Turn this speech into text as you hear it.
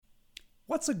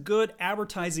What's a good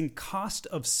advertising cost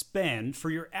of spend for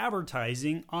your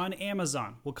advertising on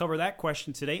Amazon? We'll cover that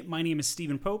question today. My name is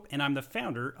Stephen Pope, and I'm the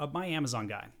founder of My Amazon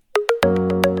Guy.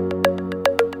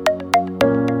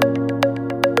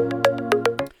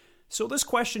 So this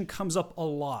question comes up a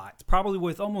lot, probably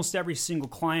with almost every single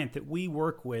client that we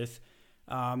work with,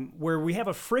 where we have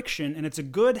a friction, and it's a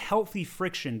good, healthy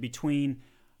friction between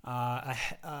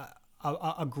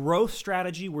a growth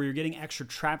strategy where you're getting extra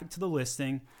traffic to the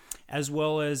listing, as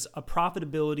well as a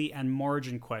profitability and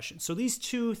margin question. So these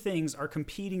two things are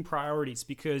competing priorities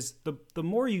because the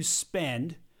more you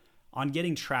spend on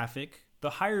getting traffic,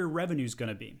 the higher your revenue is going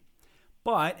to be.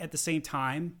 But at the same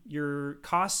time, your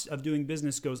cost of doing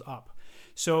business goes up.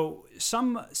 So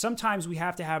sometimes we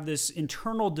have to have this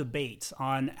internal debate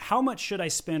on how much should I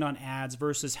spend on ads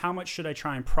versus how much should I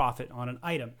try and profit on an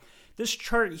item. This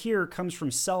chart here comes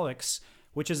from Sellics,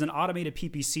 which is an automated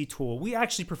PPC tool. We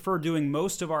actually prefer doing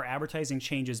most of our advertising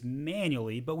changes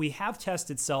manually, but we have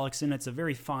tested Sellics, and it's a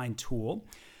very fine tool.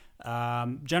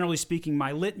 Generally speaking,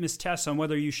 my litmus test on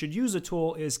whether you should use a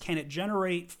tool is, can it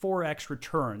generate 4x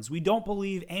returns? We don't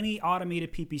believe any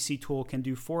automated PPC tool can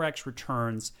do 4x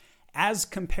returns as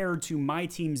compared to my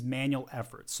team's manual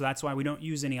efforts. So that's why we don't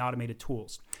use any automated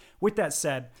tools. With that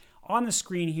said, on the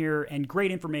screen here, and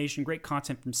great information, great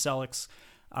content from Sellics,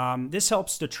 this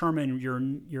helps determine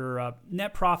your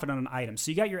net profit on an item.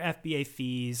 So you got your FBA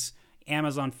fees,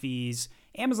 Amazon fees.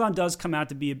 Amazon does come out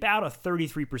to be about a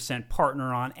 33%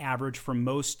 partner on average for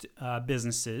most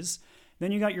businesses.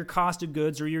 Then you got your cost of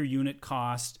goods or your unit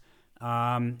cost.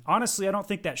 Honestly, I don't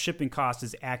think that shipping cost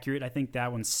is accurate. I think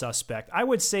that one's suspect. I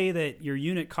would say that your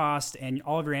unit cost and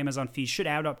all of your Amazon fees should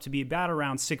add up to be about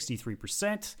around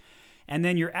 63%. And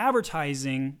then your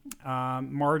advertising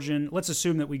margin, let's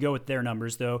assume that we go with their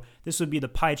numbers, though. This would be the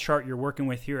pie chart you're working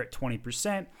with here at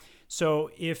 20%. So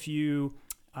if you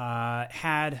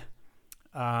had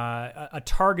a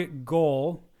target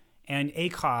goal and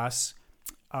ACOS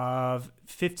of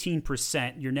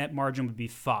 15%, your net margin would be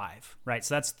 5, right?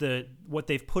 So that's what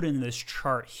they've put in this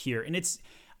chart here. And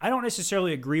I don't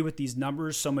necessarily agree with these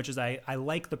numbers so much as I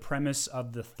like the premise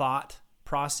of the thought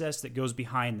process that goes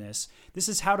behind this. This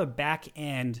is how to back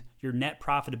end your net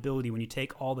profitability when you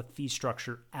take all the fee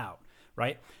structure out,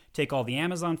 right? Take all the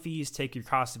Amazon fees, take your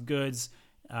cost of goods,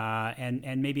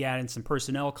 and maybe add in some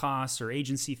personnel costs or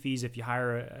agency fees if you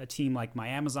hire a team like My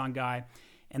Amazon Guy,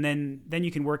 and then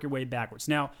you can work your way backwards.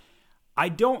 Now, I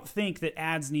don't think that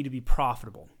ads need to be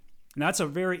profitable. And that's a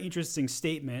very interesting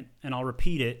statement, and I'll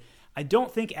repeat it. I don't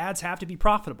think ads have to be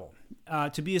profitable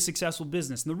to be a successful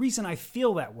business. And the reason I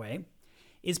feel that way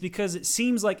is because it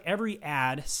seems like every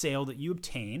ad sale that you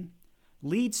obtain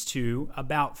leads to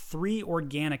about 3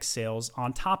 organic sales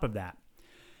on top of that.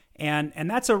 And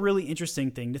that's a really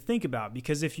interesting thing to think about,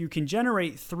 because if you can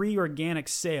generate 3 organic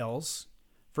sales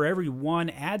for every 1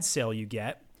 ad sale you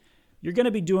get, you're going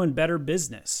to be doing better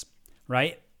business,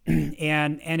 right?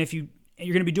 and if you're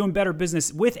going to be doing better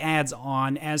business with ads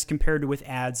on as compared to with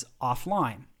ads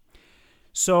offline.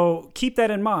 So keep that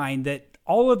in mind, that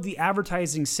all of the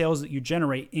advertising sales that you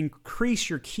generate increase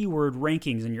your keyword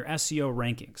rankings and your SEO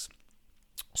rankings.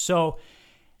 So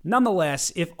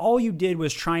nonetheless, if all you did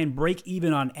was try and break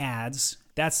even on ads,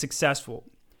 that's successful.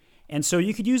 And so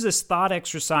you could use this thought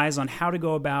exercise on how to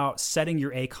go about setting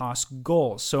your ACOS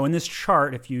goals. So in this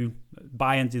chart, if you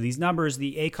buy into these numbers,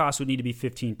 the ACOS would need to be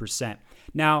 15%.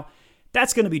 Now,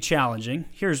 that's going to be challenging.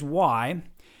 Here's why.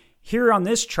 Here on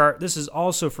this chart, this is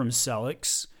also from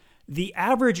Sellics. The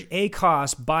average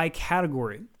ACOS by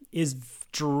category is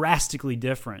drastically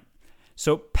different.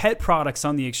 So pet products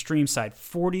on the extreme side,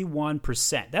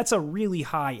 41%. That's a really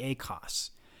high ACOS.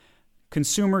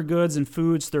 Consumer goods and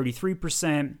foods,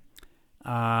 33%.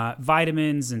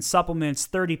 Vitamins and supplements,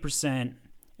 30%.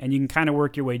 And you can kind of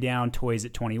work your way down. Toys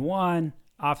at 21%.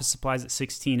 Office supplies at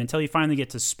 16%, until you finally get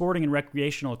to sporting and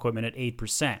recreational equipment at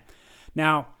 8%.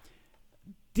 Now,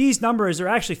 these numbers are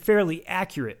actually fairly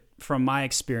accurate from my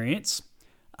experience.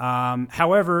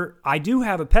 However, I do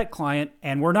have a pet client,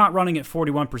 and we're not running at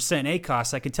 41%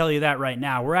 ACOS. I can tell you that right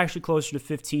now. We're actually closer to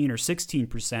 15 or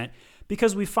 16%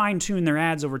 because we fine-tuned their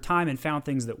ads over time and found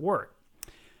things that work.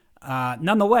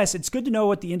 Nonetheless, it's good to know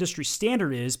what the industry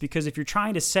standard is, because if you're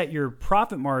trying to set your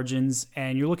profit margins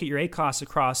and you look at your ACOS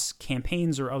across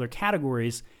campaigns or other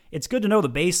categories, it's good to know the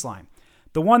baseline.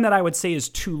 The one that I would say is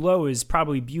too low is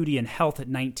probably beauty and health at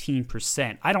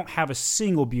 19%. I don't have a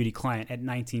single beauty client at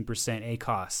 19%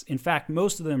 ACOS. In fact,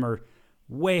 most of them are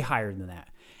way higher than that.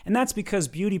 And that's because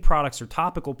beauty products or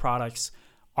topical products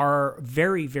are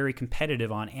very, very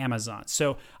competitive on Amazon.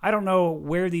 So I don't know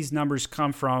where these numbers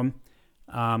come from.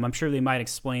 I'm sure they might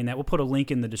explain that. We'll put a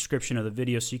link in the description of the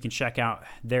video so you can check out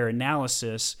their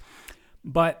analysis.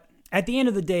 But at the end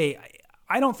of the day,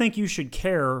 I don't think you should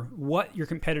care what your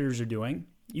competitors are doing.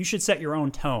 You should set your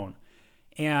own tone.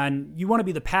 And you want to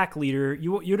be the pack leader.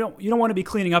 You don't want to be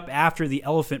cleaning up after the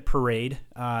elephant parade,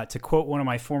 to quote one of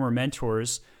my former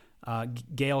mentors,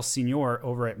 Gail Senior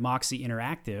over at Moxie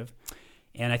Interactive.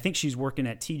 And I think she's working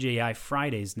at TGI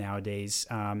Fridays nowadays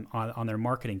on their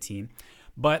marketing team.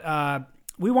 But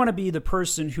we want to be the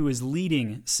person who is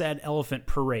leading said elephant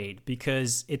parade,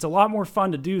 because it's a lot more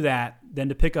fun to do that than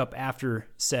to pick up after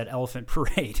said elephant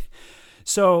parade.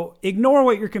 So ignore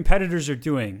what your competitors are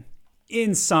doing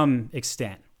in some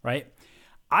extent, right?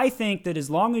 I think that as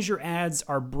long as your ads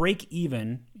are break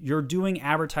even, you're doing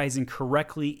advertising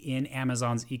correctly in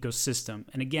Amazon's ecosystem.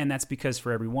 And again, that's because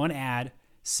for every one ad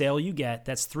sale you get,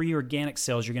 that's 3 organic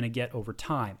sales you're going to get over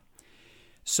time.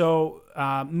 So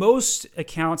most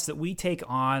accounts that we take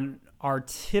on are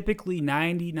typically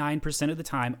 99% of the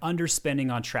time underspending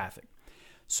on traffic.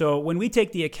 So when we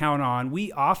take the account on,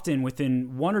 we often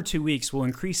within 1 or 2 weeks will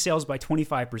increase sales by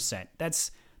 25%.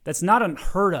 That's not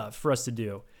unheard of for us to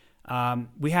do.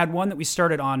 We had one that we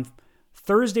started on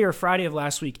Thursday or Friday of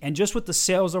last week, and just with the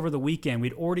sales over the weekend,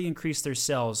 we'd already increased their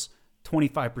sales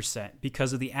 25%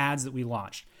 because of the ads that we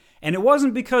launched. And it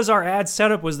wasn't because our ad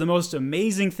setup was the most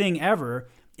amazing thing ever.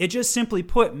 It just simply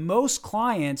put, most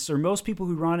clients or most people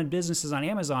who run in businesses on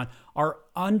Amazon are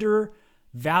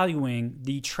undervaluing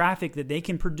the traffic that they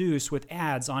can produce with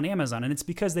ads on Amazon. And it's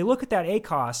because they look at that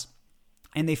ACoS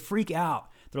and they freak out.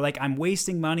 They're like, I'm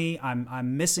wasting money.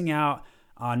 I'm missing out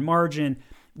on margin.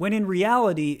 When in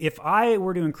reality, if I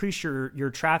were to increase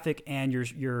your traffic and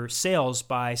your sales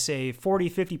by, say, 40,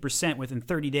 50% within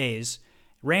 30 days,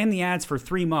 ran the ads for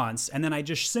 3 months, and then I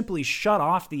just simply shut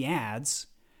off the ads,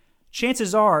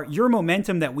 chances are your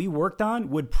momentum that we worked on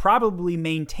would probably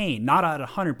maintain, not at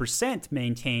 100%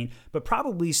 maintain, but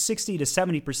probably 60 to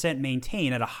 70%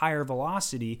 maintain at a higher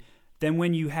velocity than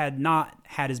when you had not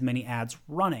had as many ads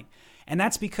running. And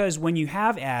that's because when you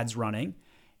have ads running,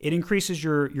 it increases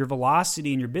your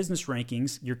velocity in your business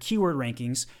rankings, your keyword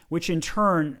rankings, which in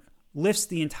turn lifts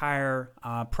the entire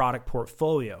product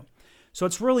portfolio. So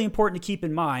it's really important to keep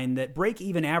in mind that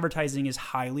break-even advertising is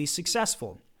highly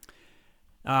successful.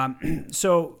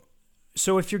 So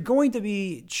if you're going to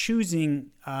be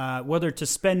choosing whether to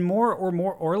spend more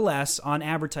or less on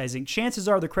advertising, chances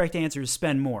are the correct answer is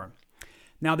spend more.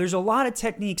 Now, there's a lot of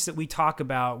techniques that we talk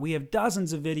about. We have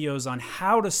dozens of videos on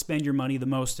how to spend your money the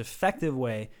most effective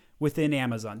way within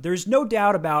Amazon. There's no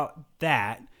doubt about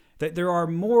that there are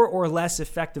more or less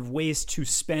effective ways to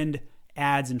spend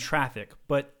ads and traffic.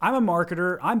 But I'm a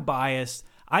marketer. I'm biased.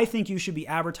 I think you should be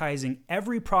advertising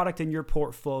every product in your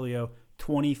portfolio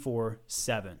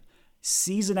 24/7.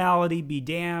 Seasonality be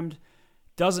damned.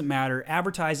 Doesn't matter.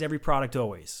 Advertise every product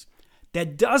always.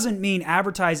 That doesn't mean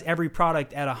advertise every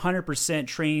product at 100%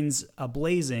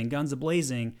 guns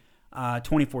a-blazing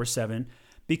 24/7,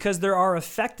 because there are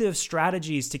effective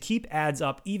strategies to keep ads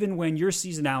up even when your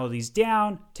seasonality is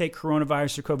down. Take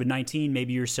coronavirus or COVID-19,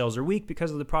 maybe your sales are weak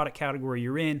because of the product category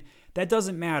you're in. That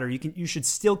doesn't matter. You should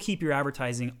still keep your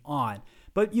advertising on.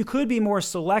 But you could be more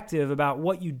selective about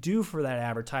what you do for that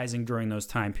advertising during those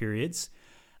time periods.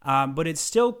 But it's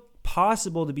still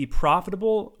possible to be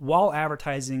profitable while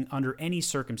advertising under any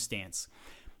circumstance.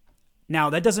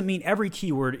 Now, that doesn't mean every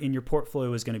keyword in your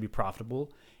portfolio is going to be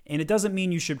profitable, and it doesn't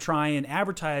mean you should try and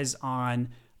advertise on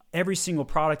every single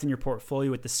product in your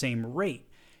portfolio at the same rate.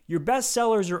 Your best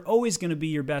sellers are always going to be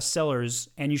your best sellers,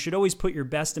 and you should always put your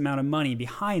best amount of money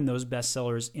behind those best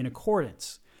sellers in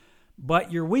accordance.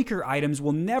 But your weaker items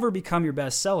will never become your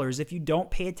best sellers if you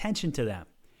don't pay attention to them.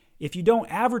 If you don't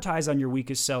advertise on your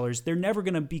weakest sellers, they're never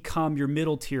going to become your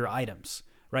middle tier items,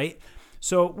 right?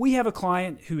 So we have a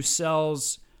client who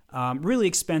sells really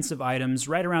expensive items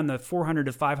right around the $400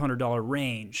 to $500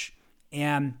 range.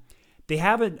 And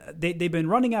they've been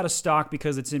running out of stock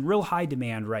because it's in real high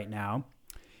demand right now.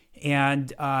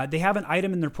 And they have an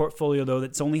item in their portfolio, though,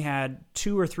 that's only had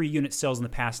 2 or 3 unit sales in the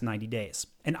past 90 days.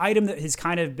 An item that has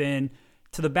kind of been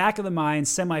to the back of the mind,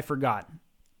 semi-forgotten.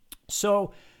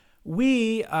 So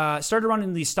we started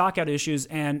running these stockout issues,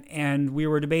 and we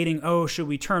were debating, should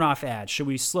we turn off ads? Should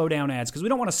we slow down ads? Because we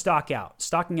don't want to stock out.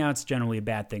 Stocking out is generally a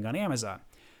bad thing on Amazon.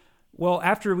 Well,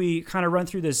 after we kind of run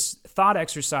through this thought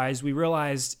exercise, we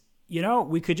realized,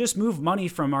 we could just move money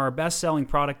from our best-selling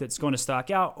product that's going to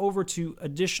stock out over to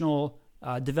additional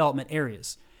development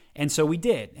areas. And so we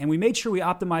did. And we made sure we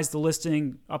optimized the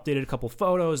listing, updated a couple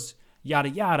photos, yada,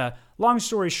 yada. Long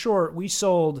story short, we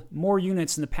sold more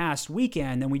units in the past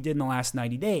weekend than we did in the last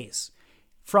 90 days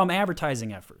from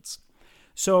advertising efforts.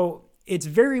 So it's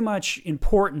very much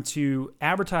important to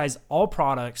advertise all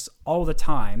products all the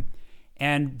time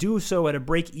and do so at a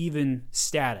break-even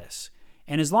status.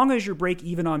 And as long as you're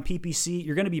break-even on PPC,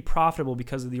 you're going to be profitable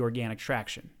because of the organic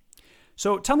traction.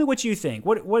 So tell me what you think.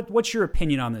 What's your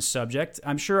opinion on this subject?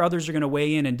 I'm sure others are going to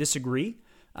weigh in and disagree,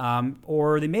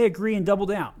 or they may agree and double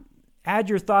down. Add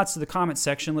your thoughts to the comment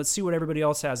section. Let's see what everybody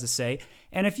else has to say.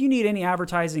 And if you need any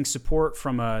advertising support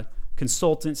from a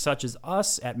consultant such as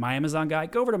us at My Amazon Guy,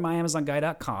 go over to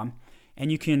myamazonguy.com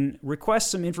and you can request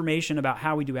some information about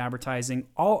how we do advertising.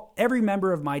 Every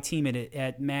member of my team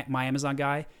at My Amazon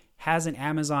Guy has an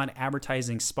Amazon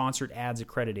advertising sponsored ads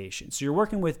accreditation. So you're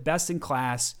working with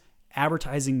best-in-class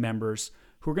advertising members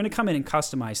who are going to come in and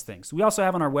customize things. We also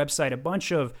have on our website a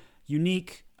bunch of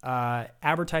unique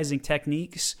advertising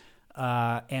techniques.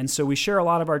 And so we share a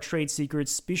lot of our trade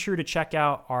secrets. Be sure to check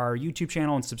out our YouTube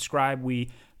channel and subscribe. We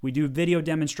do video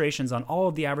demonstrations on all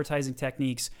of the advertising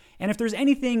techniques. And if there's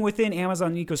anything within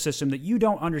Amazon ecosystem that you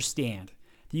don't understand,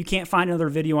 that you can't find another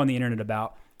video on the internet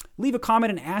about, leave a comment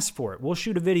and ask for it. We'll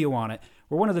shoot a video on it.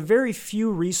 We're one of the very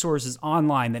few resources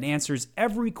online that answers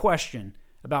every question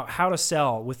about how to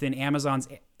sell within Amazon's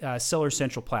Seller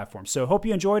Central platform. So hope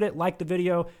you enjoyed it. Like the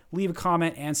video, leave a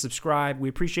comment, and subscribe. We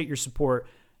appreciate your support.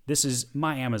 This is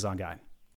My Amazon Guy.